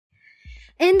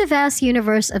In the vast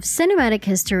universe of cinematic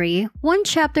history, one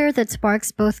chapter that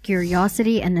sparks both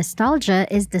curiosity and nostalgia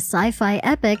is the sci-fi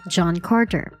epic John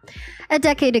Carter. A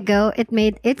decade ago, it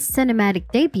made its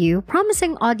cinematic debut,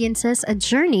 promising audiences a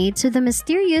journey to the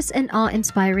mysterious and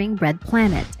awe-inspiring Red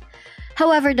Planet.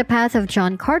 However, the path of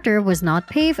John Carter was not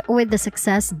paved with the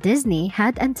success Disney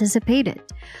had anticipated,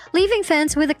 leaving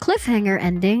fans with a cliffhanger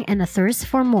ending and a thirst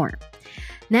for more.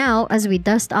 Now, as we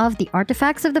dust off the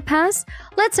artifacts of the past,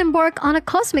 let's embark on a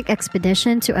cosmic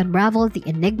expedition to unravel the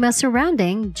enigma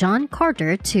surrounding John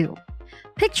Carter II.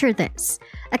 Picture this: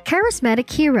 a charismatic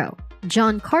hero,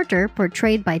 John Carter,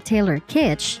 portrayed by Taylor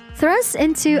Kitsch, thrusts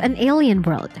into an alien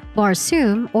world,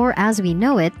 Barsoom, or as we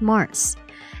know it, Mars.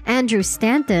 Andrew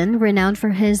Stanton, renowned for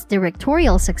his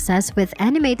directorial success with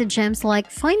animated gems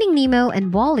like Finding Nemo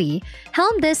and WALL-E,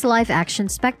 helmed this live-action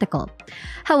spectacle.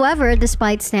 However,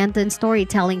 despite Stanton's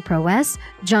storytelling prowess,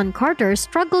 John Carter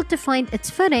struggled to find its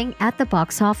footing at the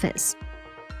box office.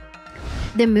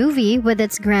 The movie, with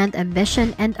its grand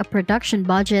ambition and a production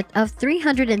budget of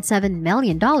 $307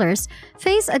 million,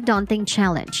 faced a daunting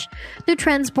challenge: to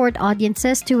transport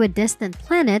audiences to a distant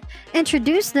planet,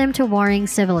 introduce them to warring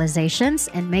civilizations,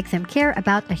 and make them care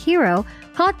about a hero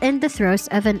caught in the throes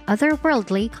of an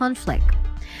otherworldly conflict.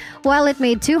 While it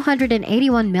made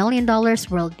 $281 million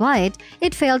worldwide,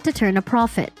 it failed to turn a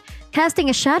profit, casting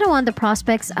a shadow on the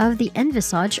prospects of the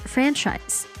envisaged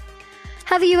franchise.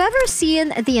 Have you ever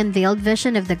seen the unveiled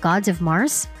vision of the gods of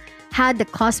Mars? Had the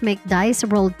cosmic dice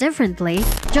rolled differently,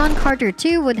 John Carter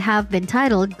II would have been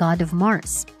titled God of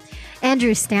Mars.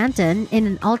 Andrew Stanton, in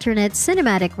an alternate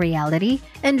cinematic reality,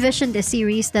 envisioned a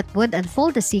series that would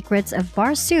unfold the secrets of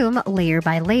Barsoom layer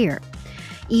by layer.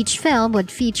 Each film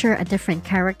would feature a different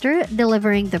character,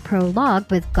 delivering the prologue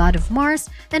with God of Mars,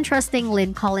 entrusting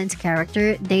Lynn Collins'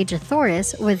 character, Dejah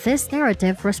Thoris, with this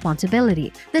narrative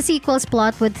responsibility. The sequel's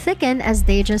plot would thicken as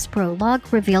Dejah's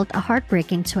prologue revealed a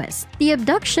heartbreaking twist: the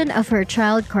abduction of her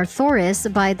child Carthoris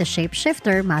by the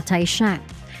shapeshifter Matai Shang.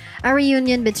 A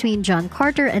reunion between John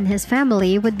Carter and his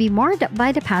family would be marred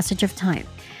by the passage of time,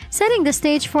 setting the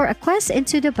stage for a quest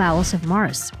into the bowels of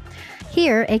Mars.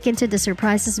 Here, akin to the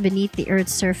surprises beneath the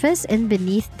Earth's surface and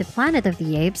beneath the planet of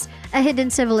the apes, a hidden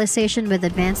civilization with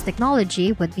advanced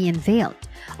technology would be unveiled,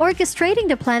 orchestrating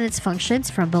the planet's functions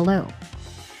from below.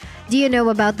 Do you know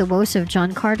about the woes of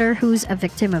John Carter, who's a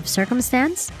victim of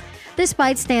circumstance?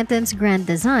 Despite Stanton's grand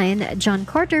design, John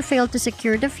Carter failed to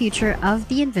secure the future of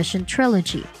the envisioned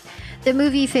trilogy. The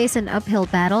movie faced an uphill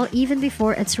battle even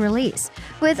before its release,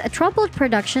 with a troubled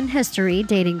production history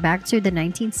dating back to the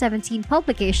 1917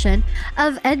 publication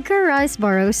of Edgar Rice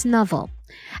Burroughs' novel.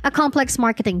 A complex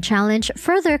marketing challenge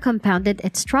further compounded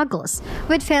its struggles,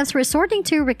 with fans resorting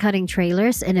to recutting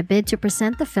trailers in a bid to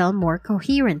present the film more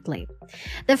coherently.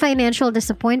 The financial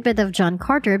disappointment of John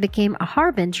Carter became a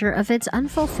harbinger of its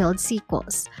unfulfilled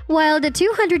sequels. While the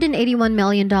 $281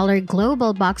 million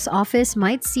global box office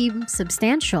might seem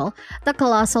substantial, the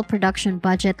colossal production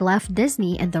budget left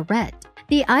Disney in the red.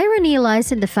 The irony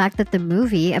lies in the fact that the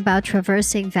movie, about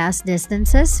traversing vast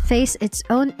distances, faced its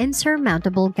own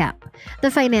insurmountable gap: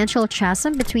 the financial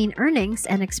chasm between earnings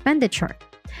and expenditure.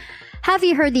 Have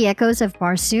you heard the echoes of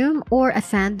Barsoom, or a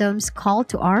fandom's call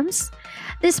to arms?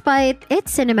 Despite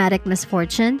its cinematic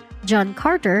misfortune, John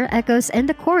Carter echoes in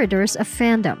the corridors of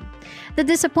fandom. The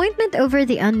disappointment over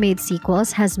the unmade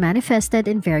sequels has manifested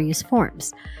in various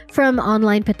forms, from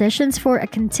online petitions for a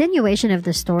continuation of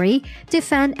the story to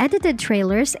fan-edited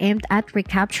trailers aimed at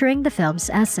recapturing the film's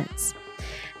essence.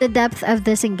 The depth of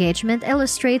this engagement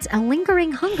illustrates a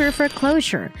lingering hunger for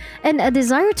closure and a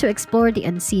desire to explore the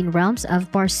unseen realms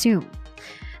of Barsoom.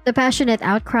 The passionate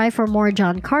outcry for more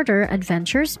John Carter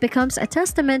adventures becomes a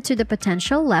testament to the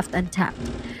potential left untapped.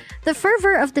 The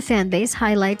fervor of the fanbase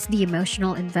highlights the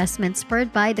emotional investment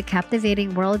spurred by the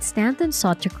captivating world Stanton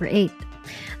sought to create.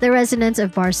 The resonance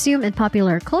of Barsoom in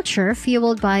popular culture,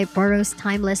 fueled by Burroughs'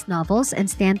 timeless novels and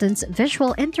Stanton's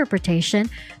visual interpretation,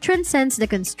 transcends the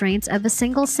constraints of a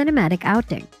single cinematic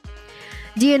outing.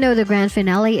 Do you know the grand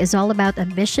finale is all about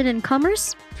ambition and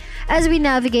commerce? As we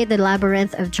navigate the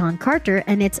labyrinth of John Carter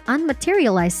and its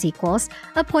unmaterialized sequels,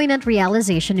 a poignant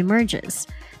realization emerges: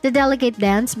 the delicate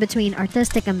dance between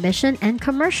artistic ambition and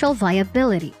commercial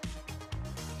viability.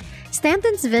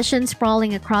 Stanton's vision,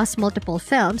 sprawling across multiple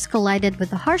films, collided with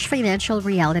the harsh financial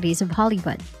realities of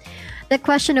Hollywood. The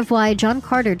question of why John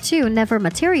Carter II never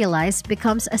materialized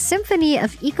becomes a symphony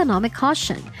of economic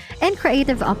caution and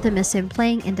creative optimism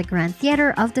playing in the grand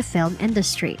theater of the film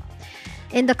industry.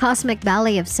 In the cosmic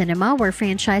ballet of cinema, where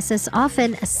franchises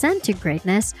often ascend to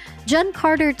greatness, John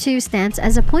Carter II stands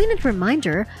as a poignant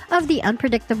reminder of the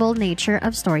unpredictable nature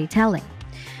of storytelling.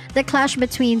 The clash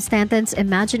between Stanton's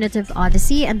imaginative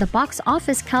odyssey and the box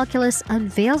office calculus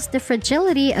unveils the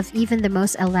fragility of even the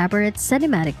most elaborate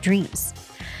cinematic dreams.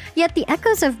 Yet the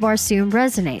echoes of Barsoom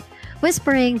resonate,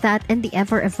 whispering that in the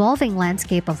ever-evolving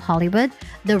landscape of Hollywood,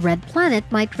 the Red Planet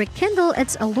might rekindle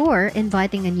its allure,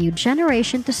 inviting a new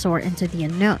generation to soar into the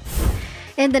unknown.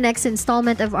 In the next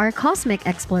installment of our cosmic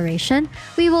exploration,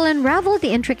 we will unravel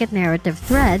the intricate narrative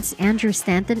threads Andrew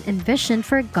Stanton envisioned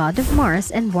for God of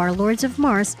Mars and Warlords of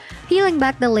Mars, peeling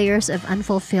back the layers of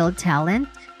unfulfilled talent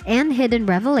and hidden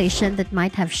revelation that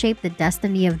might have shaped the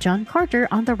destiny of John Carter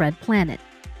on the Red Planet.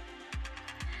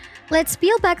 Let's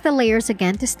peel back the layers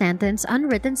again to Stanton's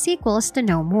unwritten sequels to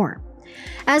know more.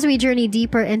 As we journey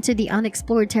deeper into the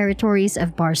unexplored territories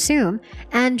of Barsoom,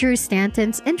 Andrew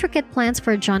Stanton's intricate plans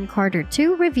for John Carter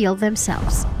II reveal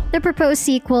themselves. The proposed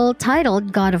sequel,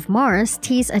 titled God of Mars,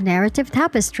 teases a narrative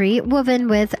tapestry woven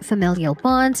with familial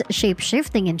bonds,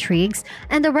 shape-shifting intrigues,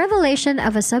 and the revelation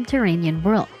of a subterranean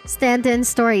world. Stanton's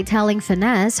storytelling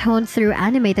finesse, honed through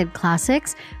animated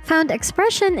classics, found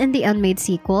expression in the unmade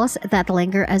sequels that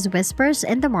linger as whispers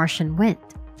in the Martian wind.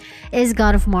 Is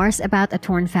God of Mars about a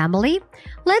torn family?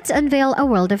 Let's unveil a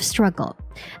world of struggle.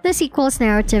 The sequel's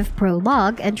narrative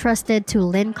prologue, entrusted to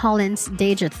Lynn Collins'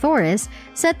 Dejah Thoris,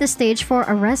 set the stage for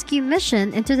a rescue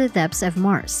mission into the depths of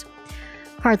Mars.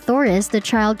 Thoris, the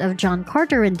child of John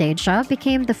Carter and Dejah,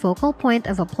 became the focal point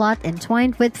of a plot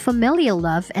entwined with familial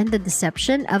love and the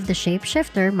deception of the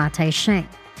shapeshifter Matai Sheng.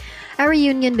 A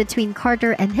reunion between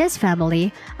Carter and his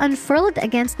family unfurled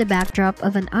against the backdrop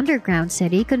of an underground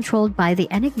city controlled by the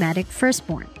enigmatic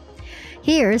Firstborn.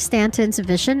 Here, Stanton's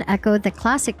vision echoed the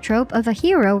classic trope of a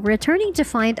hero returning to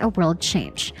find a world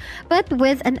change, but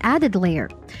with an added layer: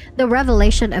 the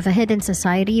revelation of a hidden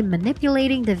society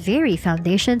manipulating the very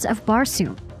foundations of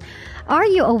Barsoom. Are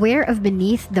you aware of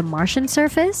Beneath the Martian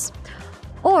Surface?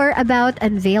 Or about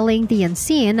unveiling the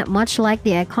unseen, much like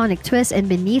the iconic twist in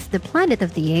Beneath the Planet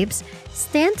of the Apes,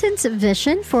 Stanton's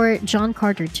vision for John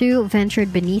Carter II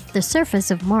ventured beneath the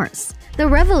surface of Mars. The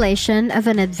revelation of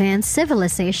an advanced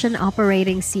civilization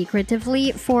operating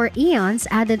secretively for eons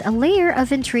added a layer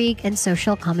of intrigue and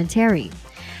social commentary.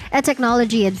 A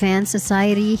technology-advanced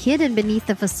society hidden beneath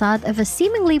the facade of a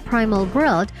seemingly primal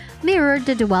world mirrored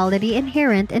the duality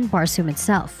inherent in Barsoom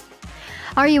itself.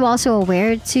 Are you also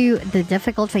aware to the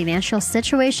difficult financial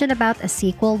situation about a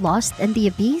sequel lost in the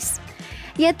abyss?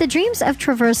 Yet the dreams of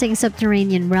traversing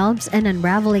subterranean realms and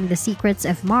unraveling the secrets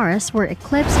of Mars were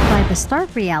eclipsed by the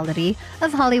stark reality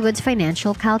of Hollywood's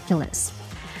financial calculus.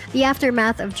 The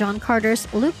aftermath of John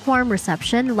Carter's lukewarm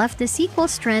reception left the sequel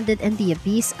stranded in the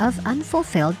abyss of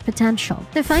unfulfilled potential.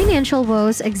 The financial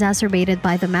woes, exacerbated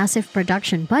by the massive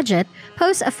production budget,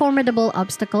 pose a formidable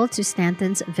obstacle to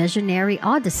Stanton's visionary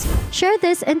odyssey. Share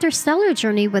this interstellar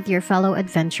journey with your fellow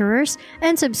adventurers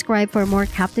and subscribe for more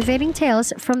captivating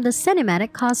tales from the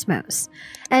cinematic cosmos.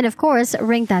 And of course,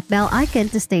 ring that bell icon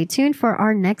to stay tuned for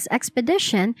our next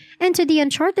expedition into the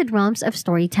uncharted realms of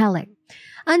storytelling.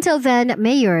 Until then,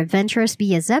 may your adventures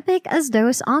be as epic as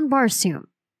those on Barsoom.